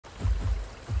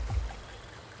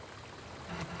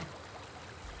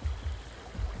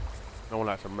No one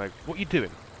likes a Meg. What are you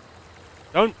doing?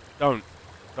 Don't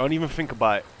even think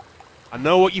about it. I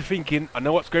know what you're thinking. I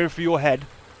know what's going through your head.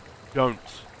 Don't.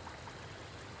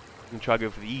 You can try to go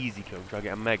for the easy kill. Try to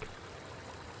get a Meg.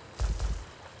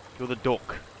 Kill the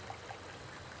duck.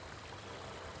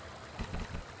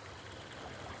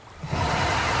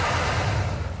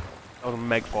 That was a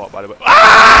Meg fart, by the way.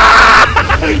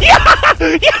 Ah! Yeah!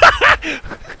 Yeah!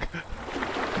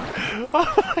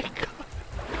 Oh my god.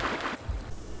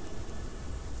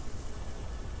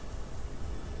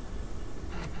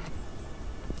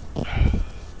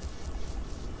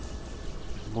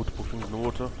 Multiple things in the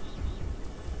water.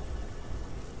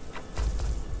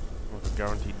 Like a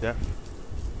guaranteed death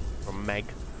from Meg.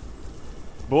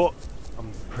 But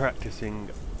I'm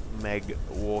practicing Meg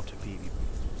water PvP.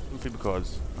 Simply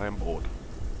because I am bored.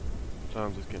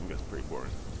 Sometimes this game gets pretty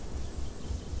boring.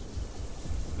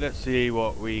 Let's see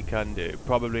what we can do.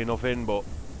 Probably nothing, but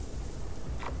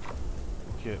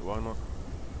okay, why not?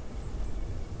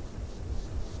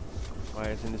 Why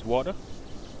is in this water?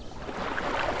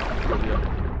 Oh yeah.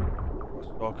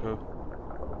 Stalker.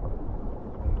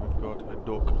 And we've got a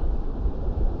duck.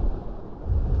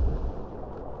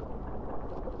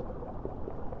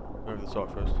 Over the side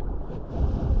first.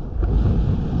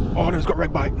 Oh no, it's got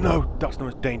reg bite. No, that's the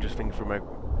most dangerous thing for Meg.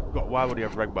 Why would he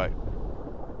have reg bite?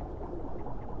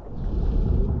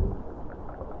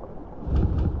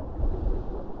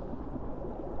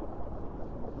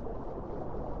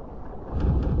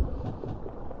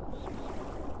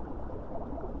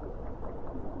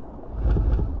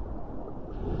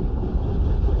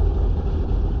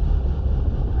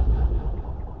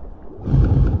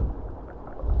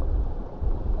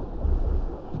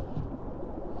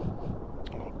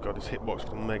 God, this hitbox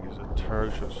for Meg is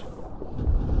atrocious.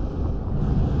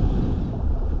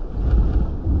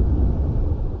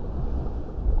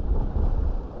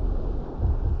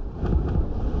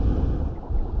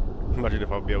 Imagine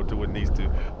if I'd be able to win these two.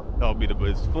 That would be the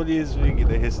most funniest thing in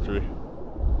the history.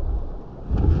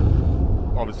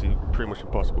 Obviously, pretty much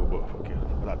impossible, but fuck it.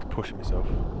 I like to push myself.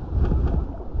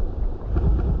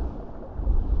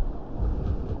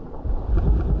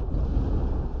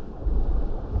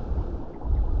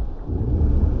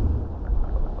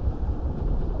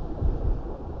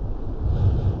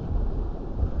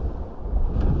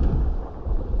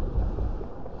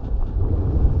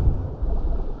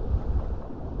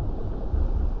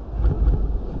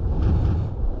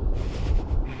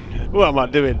 What am I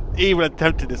doing? Even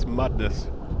attempting this madness.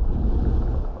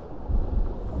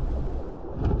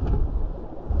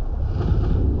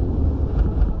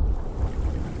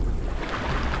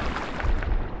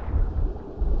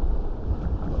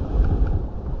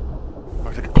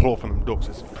 I take a claw from them ducks,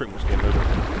 it's pretty much game over.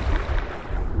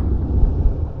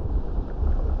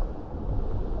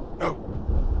 No!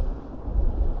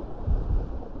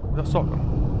 Is that sock?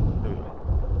 There we go.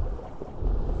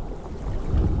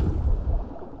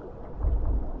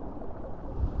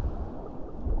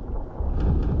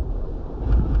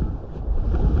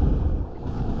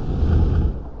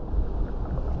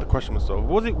 Question myself,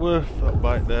 was it worth that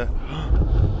bite there?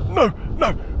 No!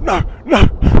 No! No! No!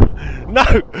 No!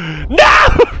 No!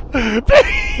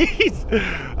 Please!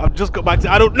 I've just got back to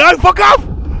adult. No! Fuck off!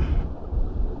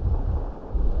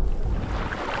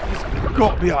 He's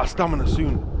got to be out of stamina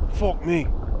soon. Fuck me.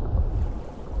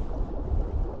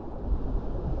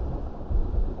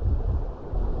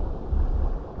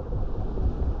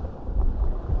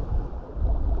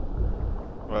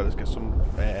 Right, let's get some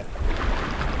air.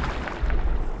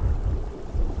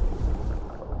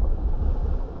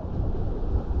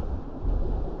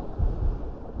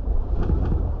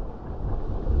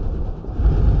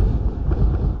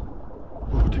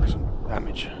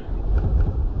 Damage.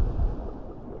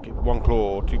 Get one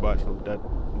claw or two bites and I'm dead.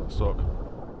 That suck.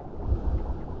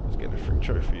 Let's get a free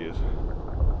trophy years.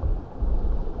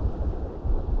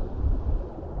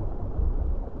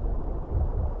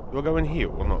 Do I go in here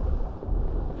or not?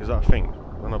 Is that a thing?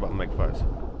 I don't know about Meg fights.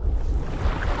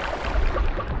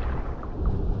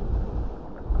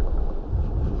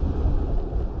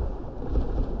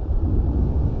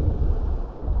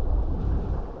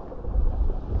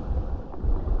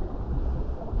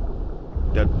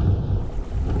 Dead.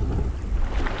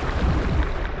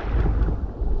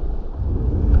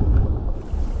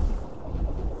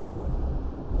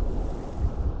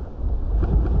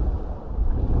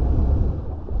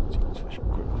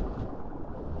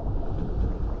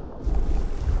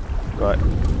 Right.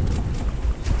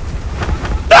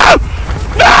 No!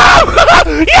 No!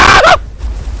 Yeah! No!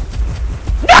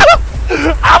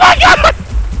 Oh my god!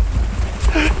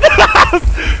 No!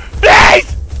 Please!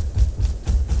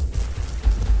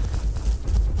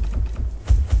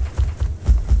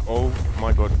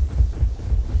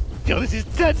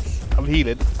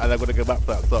 healing, and I'm gonna go back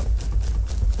for that sock.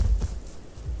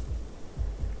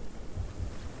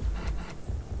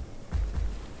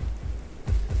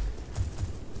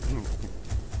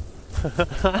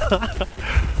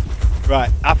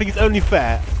 Right, I think it's only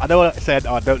fair. I know I said,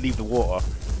 oh, don't leave the water.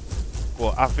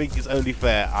 But I think it's only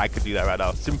fair I could do that right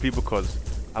now. Simply because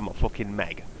I'm a fucking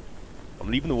Meg. I'm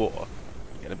leaving the water,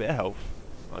 getting a bit of health.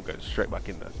 I'm going straight back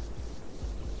in there.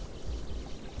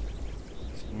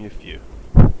 Just give me a few.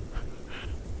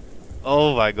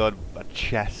 Oh my god, my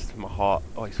chest, my heart.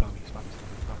 Oh, he's found me, he's found me,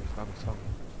 he's found me, he's found me, he's found me.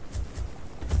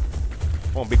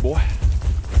 Come on, big boy.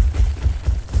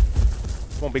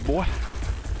 Come on, big boy.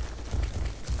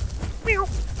 Meow.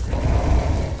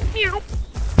 Meow.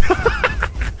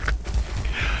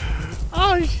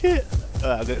 Oh shit.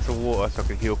 I'll get some water so I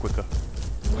can heal quicker.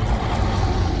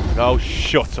 Oh,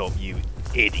 shut up, you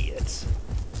idiots.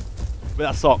 But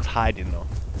that sock's hiding though.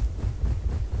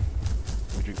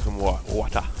 Let me drink some water.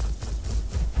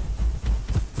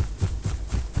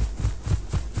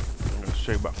 I'm going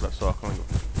straight back for that sock. I'm going to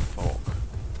go fuck.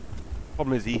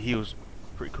 Problem is, he heals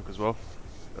pretty quick as well.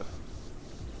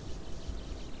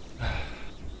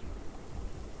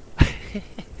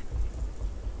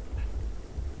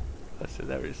 That's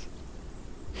hilarious.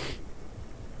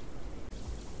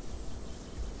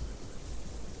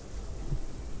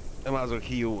 I might as well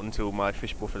heal until my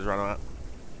fish buffers run out.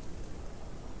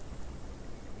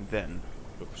 And then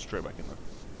go straight back in there.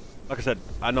 Like I said,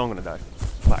 I know I'm gonna die.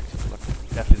 Fact. Like,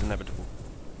 death is inevitable.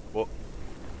 But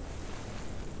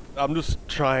I'm just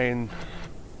trying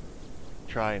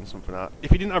something out.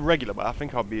 If you didn't have regular bite, I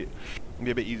think it'd be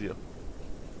a bit easier.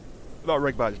 That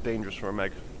reg bite is dangerous for a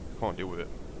Meg. Can't deal with it.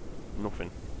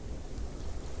 Nothing.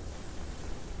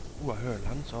 Ooh, I heard a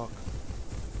land sock.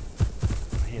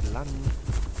 I hear land.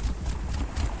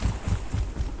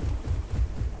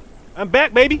 I'm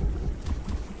back, baby!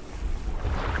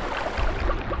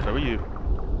 So are you.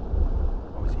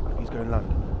 Oh, is he? He's going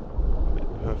land. That'll be the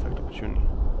perfect opportunity.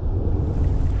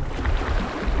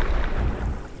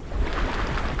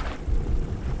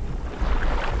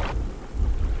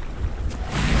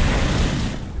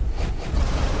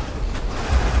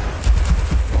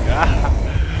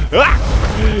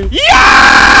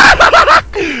 Yeah!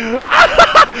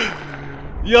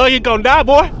 Yo, you gonna die,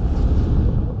 boy.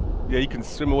 Yeah, you can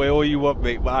swim away all you want,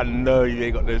 mate, but I know you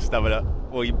ain't got no stamina.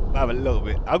 Or you have a little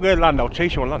bit. I'll go land, I'll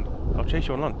chase you on land. I'll chase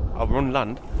you on land. I'll run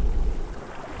land.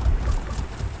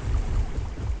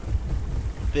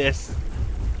 This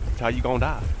is how you gonna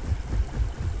die.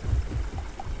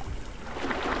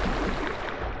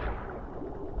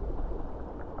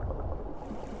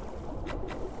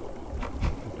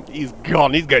 He's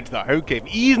gone, he's going to that home cave.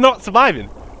 He's not surviving.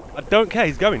 I don't care,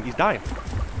 he's going, he's dying.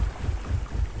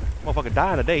 Motherfucker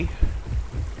die in a day.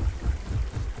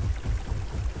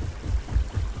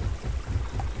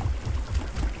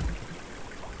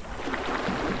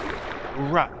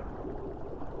 Rat.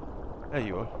 There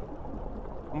you are.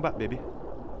 Come back, baby.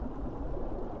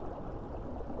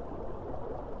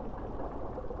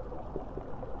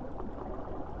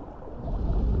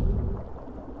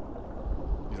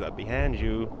 He's like behind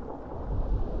you.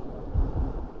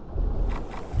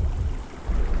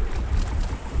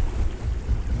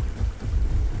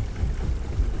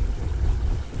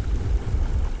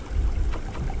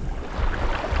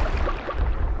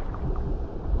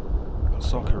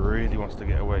 Soccer really wants to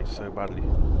get away so badly.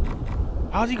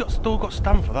 How's he still got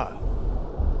stamina for that?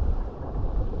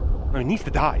 No, he needs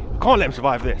to die. I can't let him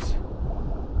survive this.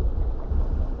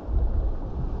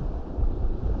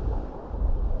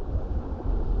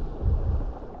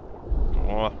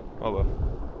 Oh well.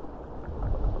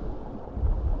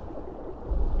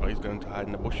 Oh, he's going to hide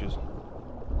in the bushes.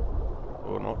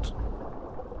 Or not.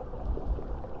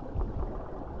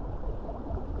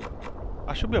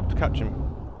 I should be able to catch him.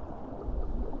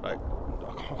 Like,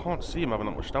 I can't see him having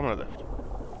that much stamina left.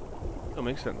 That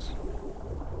makes sense.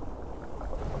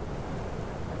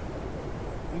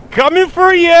 I'm coming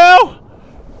for you!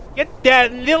 Get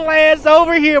that little ass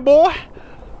over here, boy!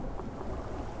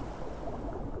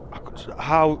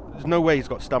 How? There's no way he's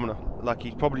got stamina. Like,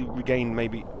 he's probably regained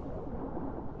maybe...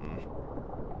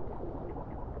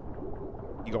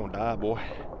 You're gonna die, boy.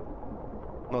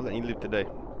 I'm not letting you live today.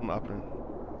 It's not happening.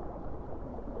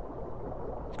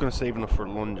 He's gonna save enough for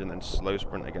a lunge and then slow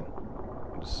sprint again.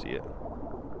 I'll just see it.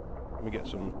 Let me get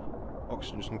some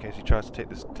oxygen just in case he tries to take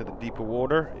this to the deeper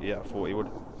water. Yeah, I thought he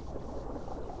would.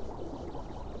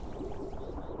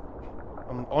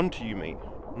 I'm onto you, mate.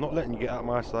 I'm not letting you get out of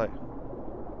my sight.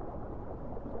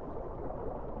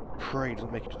 Pray he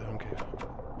doesn't make it to the home cave.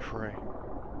 Pray.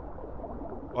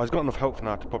 Oh, he's got enough health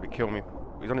now to probably kill me.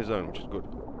 He's on his own, which is good.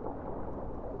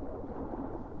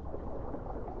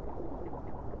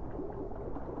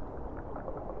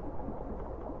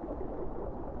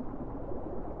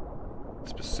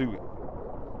 This pursuit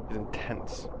is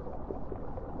intense.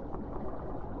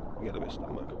 Get a bit of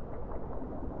stomach.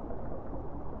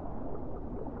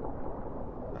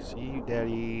 I see you,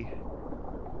 Daddy.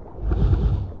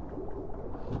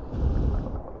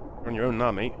 You're on your own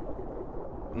now, mate.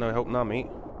 No help now, mate.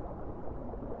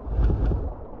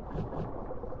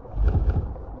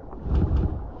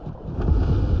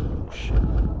 Oh, shit.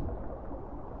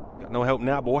 Got no help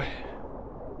now, boy.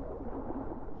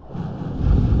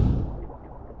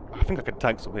 I think I could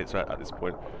tank some hits right at this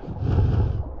point.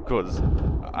 Because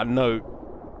I know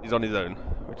he's on his own,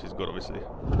 which is good, obviously.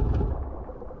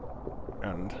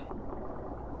 And...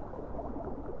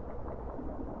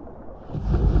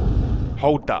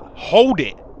 hold that. Hold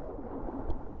it!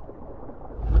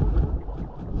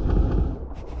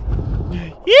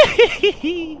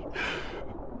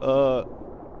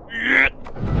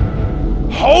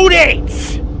 Hold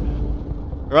it!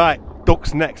 Right,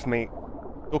 duck's next, mate.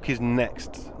 Duck is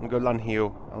next. I'm gonna go land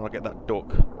heel and I'll get that duck.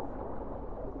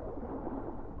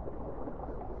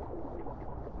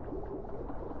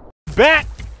 Back!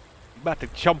 About to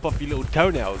chomp off your little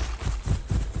toenails.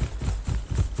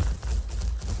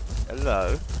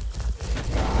 Hello.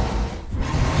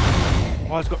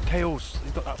 Oh, he's got tails.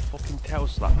 He's got that fucking tail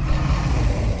slap.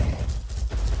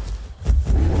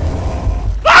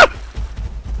 Ah!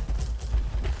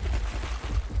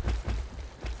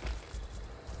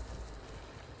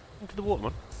 Into the water,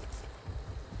 man.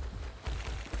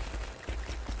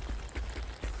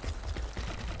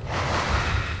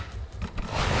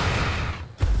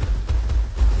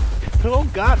 Oh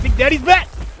God, Big Daddy's back!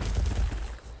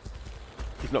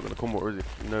 He's not gonna come water, is he?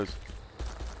 He knows.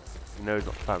 He knows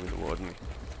not to find me in the water, doesn't he?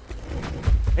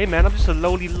 Hey man, I'm just a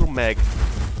lowly little Meg.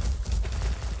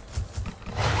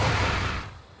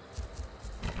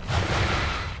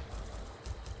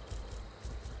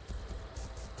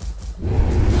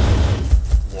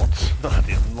 What? That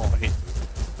is not it.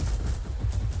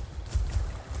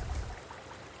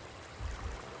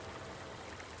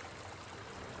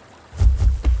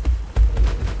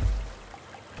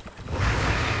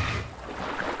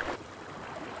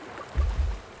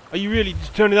 Are you really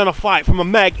just turning down a fight from a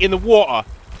Meg in the water?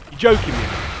 You joking me?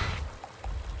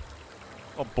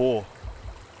 Oh, bore.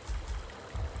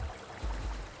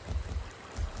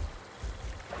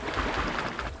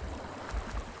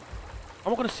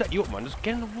 I'm not gonna set you up, man. Just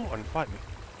get in the water and fight me.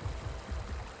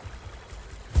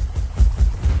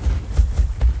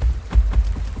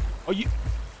 Are you?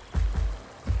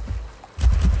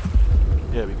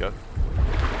 There we go.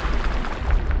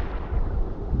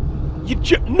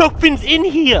 Nothing's in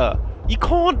here! You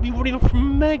can't be running from a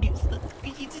Meg.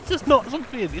 It's just not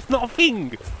something. It's not a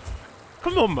thing.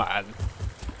 Come on, man.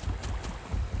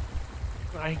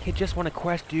 I just want a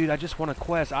quest, dude. I just want a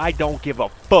quest. I don't give a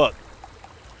fuck.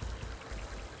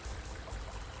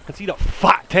 I can see that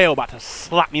fat tail about to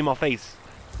slap me in my face.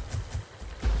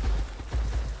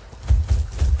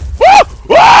 Woo!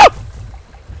 Woo!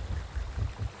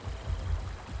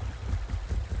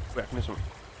 Wait, I can miss one.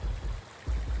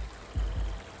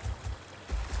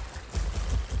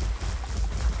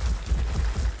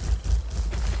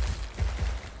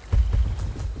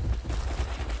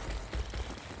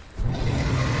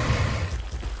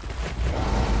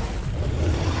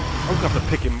 I'm gonna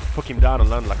have to hook him down and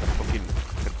land like a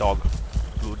dog,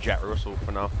 little Jack Russell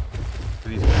for now.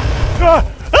 Because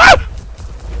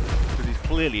he's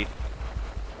clearly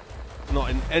not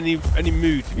in any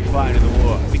mood to be fighting in the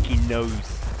water. I think he knows.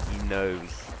 He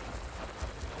knows.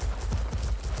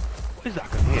 What is that I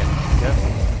can hear? Yeah.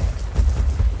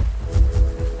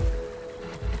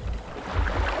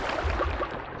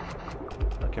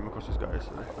 I came across this guy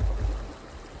yesterday.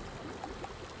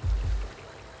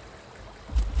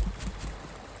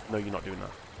 No, you're not doing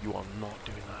that. You are not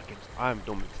doing that against... I am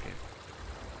done with this game.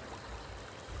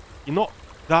 You're not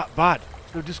that bad.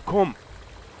 So just come.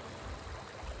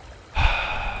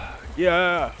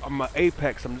 Yeah, I'm at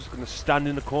Apex. I'm just going to stand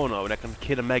in the corner and I can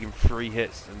kill a Meg in 3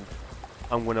 hits. And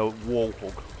I'm going to wall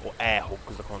hug. Or air hug,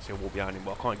 because I can't see a wall behind him.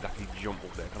 But I can't exactly jump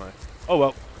up there, can I? Oh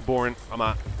well, boring. I'm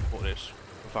out. Fuck this.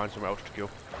 I'll find somewhere else to kill.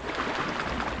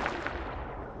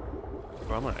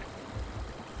 Where am I?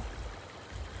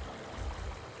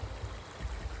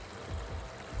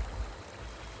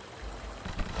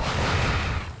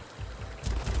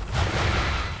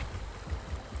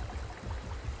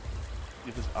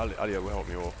 If this Alia will help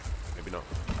me, or maybe not.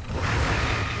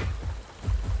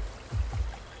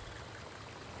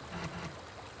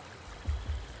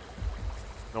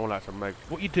 No one likes a Meg.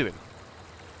 What are you doing?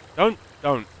 Don't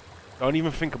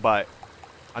even think about it.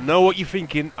 I know what you're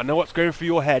thinking. I know what's going through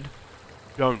your head.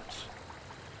 Don't.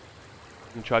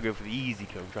 You can try to go for the easy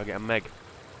kill and try to get a Meg.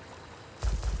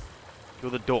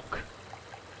 You're the duck.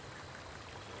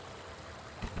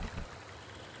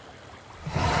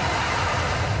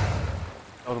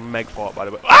 That was a meg fart, by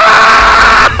the way.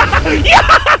 Ah! Yeah!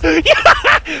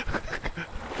 Yeah!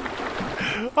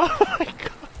 Oh my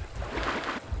god.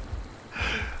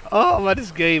 Oh man,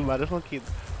 this game, man.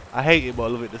 I hate it, but I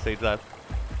love it at the same time.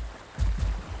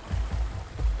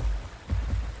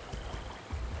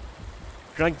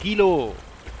 Tranquilo.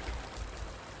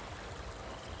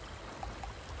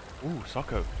 Ooh,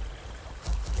 Socko.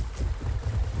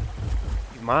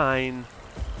 He's mine.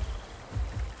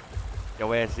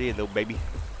 Your ass here, little baby.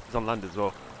 He's on land as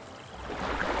well.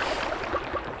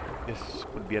 This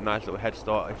would be a nice little head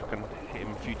start if I can hit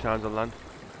him a few times on land.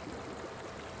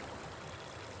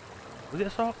 Was it a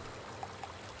Sark?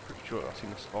 Pretty sure I've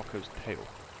seen the Sarko's tail.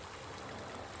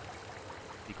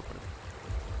 Peek up on him.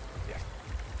 Yes.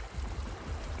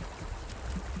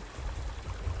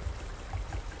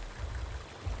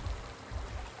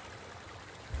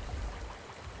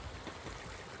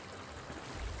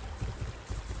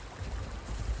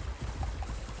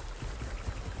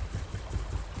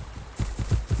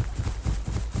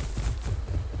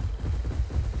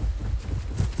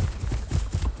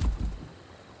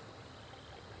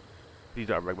 Please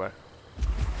don't have reg bite.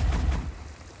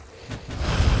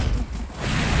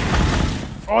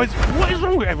 Oh, what is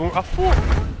wrong with everyone? I thought,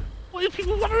 what are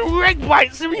people having reg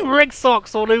bites? So many reg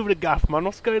socks all over the gaff, man.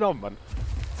 What's going on, man?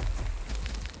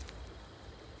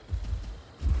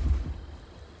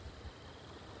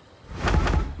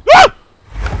 Ah!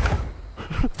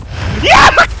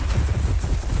 Yeah!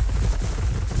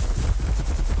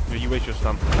 You waste your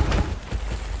stun.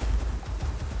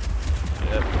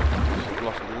 Yeah,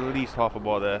 lost at least half a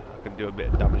bar there. I can do a bit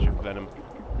of damage with venom.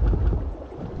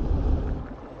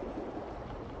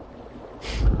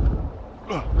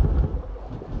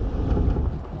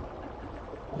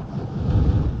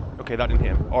 Okay, that didn't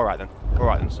hit him. Alright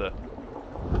then, sir.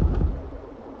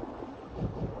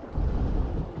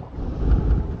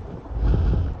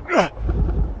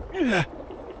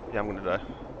 Yeah, I'm gonna die.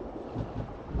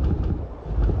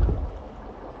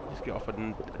 Let's get off a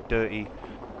dirty.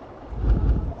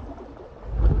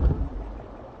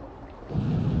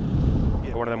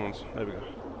 Yeah, one of them ones. There we go.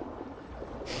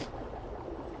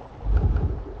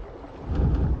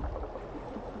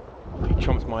 If he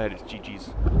chomps my head, it's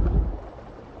GG's.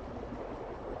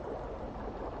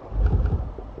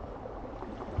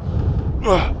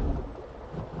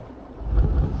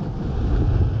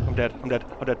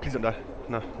 I'm dead, please don't die.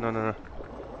 No.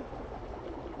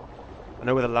 I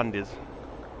know where the land is.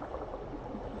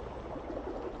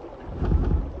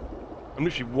 I'm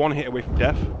literally one hit away from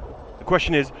death. The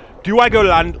question is, do I go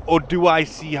land or do I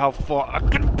see how far I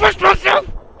can push myself?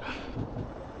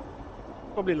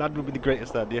 Probably land would be the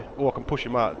greatest idea. Or I can push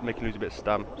him out and make him lose a bit of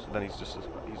stam, so then he's just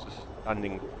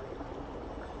standing.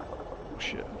 Oh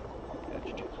shit. Yeah,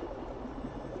 GG.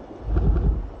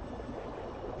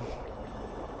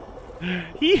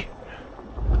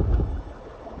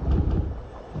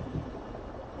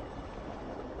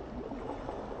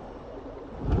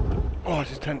 Oh,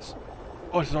 this is tense.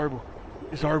 Oh, this is horrible.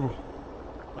 This is horrible.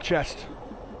 My chest.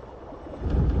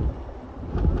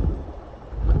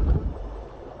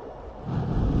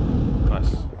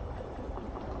 Nice.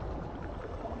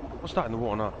 What's that in the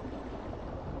water now?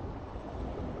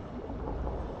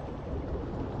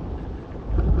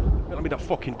 That'll be that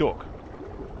fucking duck.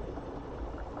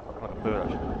 Like a bird,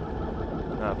 actually.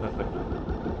 Ah, perfect.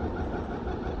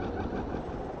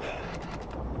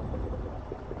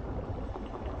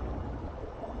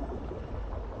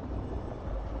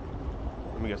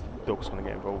 Let me guess the duck's gonna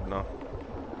get involved now.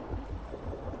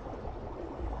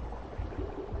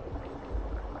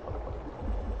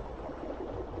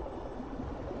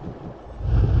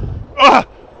 Ah!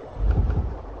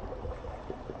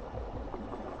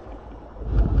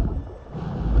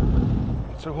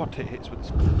 It's so hot it hits with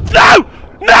this. No!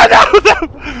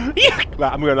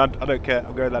 Right, I'm going land. I don't care.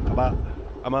 I'm going land.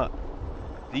 I'm out.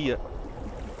 See ya.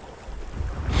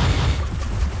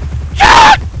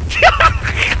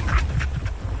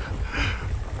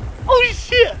 Oh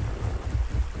shit!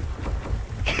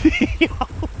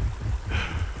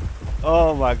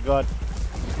 Oh my god.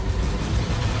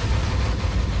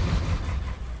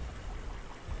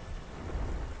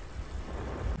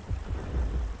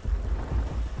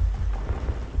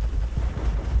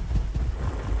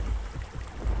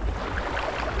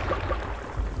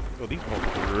 Oh, these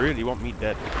monsters really want me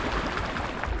dead.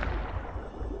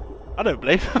 I don't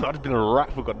blame them. I've been a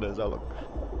rat for God knows how long.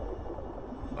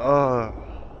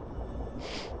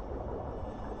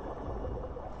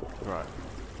 Right.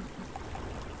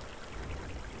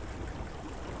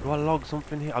 Do I log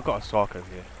something here? I've got a Sarko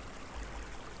here.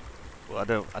 But I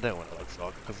don't want to like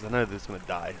Sarko because I know there's gonna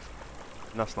die.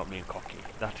 And that's not being cocky.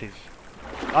 That is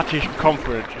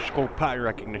confidence. It's called pattern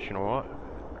recognition, alright?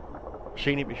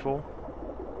 Seen it before?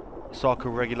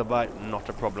 Sarko regular bite, not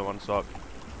a problem on Sarko.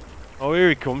 Oh, here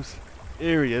he comes.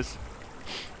 Here he is.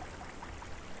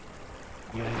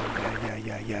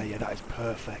 Yeah, that is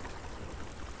perfect.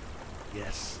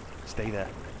 Yes, stay there.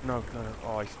 No.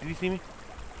 Oh, did he see me?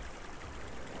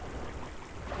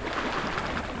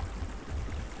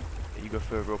 Yeah, you go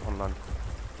further up on land.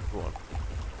 Go on.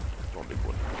 Go on, big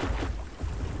one.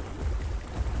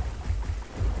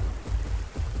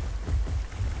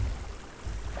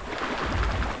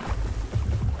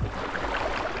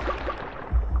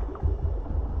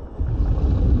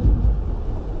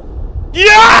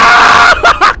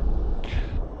 Yeah!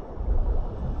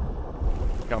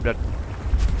 Yeah, I'm dead.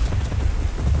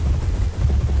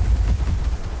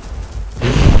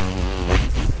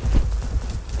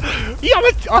 Yeah,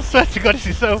 I swear to God, this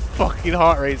is so fucking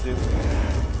heart racing.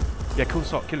 Yeah, cool,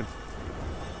 start, kill him.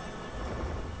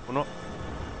 Or not?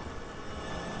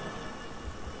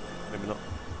 Maybe not.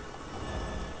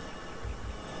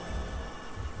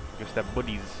 Just their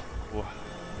buddies, or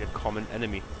your common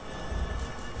enemy.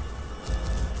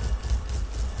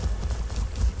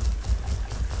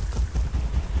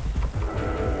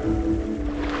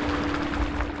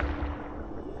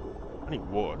 I need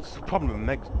wards. The problem with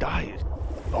Meg's die is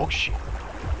dog shit.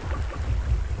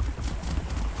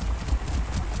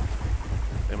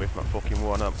 Anyway, from that fucking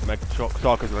war, now Meg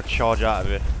Sarko's gonna charge out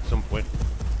of it at some point.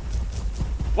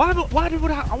 Why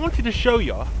would I wanted to show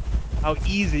you how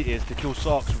easy it is to kill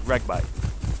Sarks with reg bite.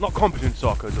 Not competent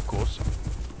Sarkos, of course.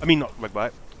 I mean, not reg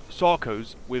bite.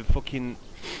 Sarkos with fucking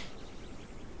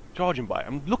charging bite.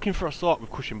 I'm looking for a Sark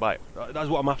with cushion bite. That's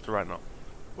what I'm after right now.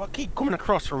 Well, I keep coming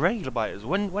across for regular biters.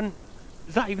 When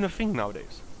is that even a thing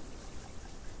nowadays?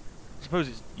 I suppose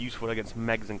it's useful against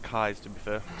Megs and Kais, to be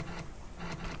fair.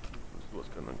 What's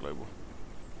going on, global?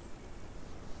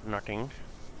 Nothing.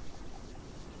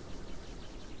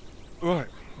 Right,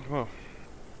 well,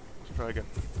 let's try again.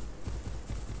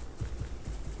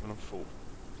 When I'm full.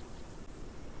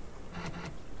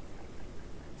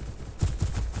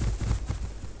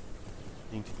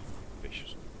 Need to eat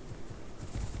fish.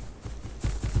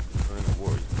 I think the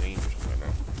war is dangerous right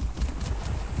now.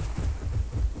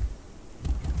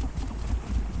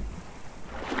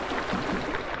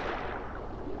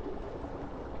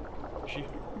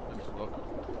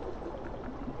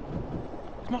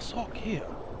 Is my sock here?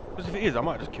 Because if it is, I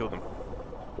might just kill them.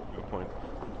 Good point.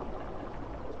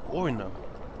 Boring though.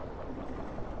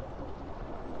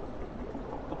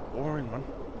 Boring, man.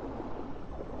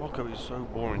 Rocco is so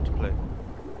boring to play.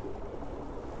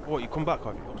 What, you come back,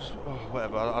 have you? Oh,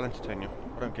 whatever, I'll entertain you.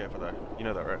 I don't care for that. You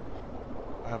know that, right?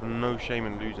 I have no shame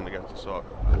in losing against the sock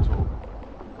at all.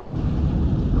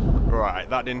 Right,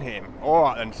 that didn't hit him.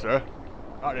 Alright then, sir.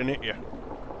 That didn't hit you.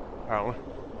 Apparently.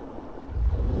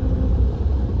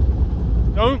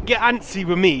 Don't get antsy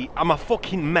with me. I'm a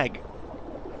fucking Meg.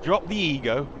 Drop the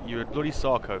ego. You're a bloody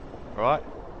Sarko. Alright?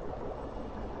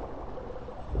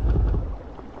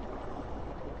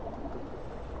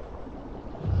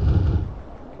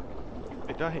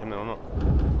 Did I hit him then or not?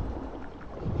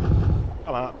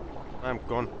 I'm out. I'm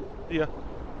gone. See ya.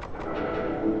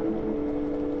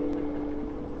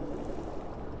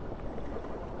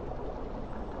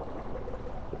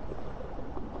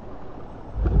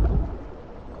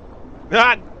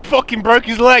 That fucking broke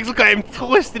his legs. Look at him,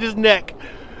 twisted his neck.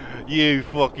 You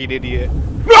fucking idiot.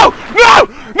 No! No!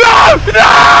 No!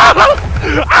 No!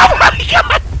 Oh my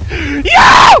god!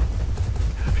 Yo!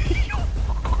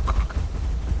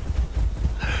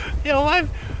 Yo,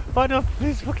 why not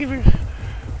this fucking...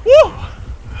 Woo!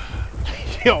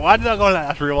 Yo, why did I go like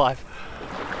that for real life?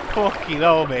 Fucking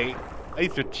hell, mate. I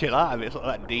need to chill out of it, it's not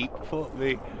that deep. Fuck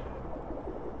me.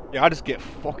 Yeah, I just get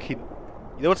fucking...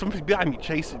 You know what, something's behind me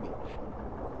chasing me.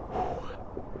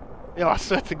 Yo, I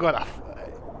swear to God, it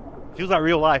feels like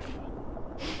real life.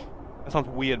 That sounds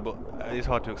weird, but it's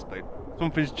hard to explain.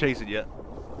 Something's chasing you.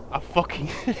 I fucking...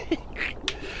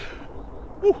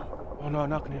 Oh no,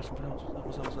 now I can hear something else.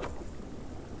 What's that?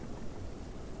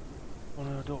 Oh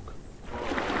no, a duck.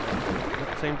 Is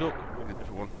that the same duck? Maybe a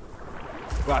different one.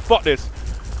 Right, fuck this.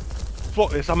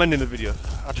 Fuck this, I'm ending the video.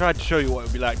 I tried to show you what it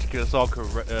would be like to kill a Sarko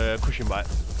cushion bite.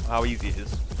 How easy it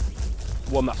is.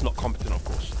 One that's not competent, of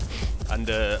course. And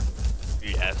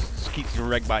yeah, just keeps some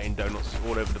reg biting donuts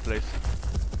all over the place.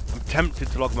 I'm tempted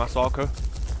to log my Sarko,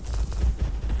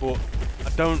 but I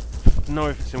don't know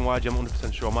if it's in YG. I'm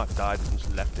 100% sure. I might have died and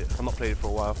just left it. I've not played it for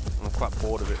a while, and I'm quite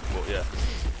bored of it. But yeah,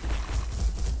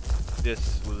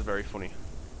 this was very funny.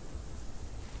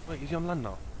 Wait, is he on land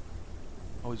now?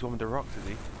 Oh, he's one with the rocks, is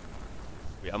he?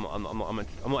 Yeah, I'm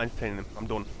not entertaining him. I'm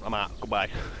done. I'm out. Goodbye.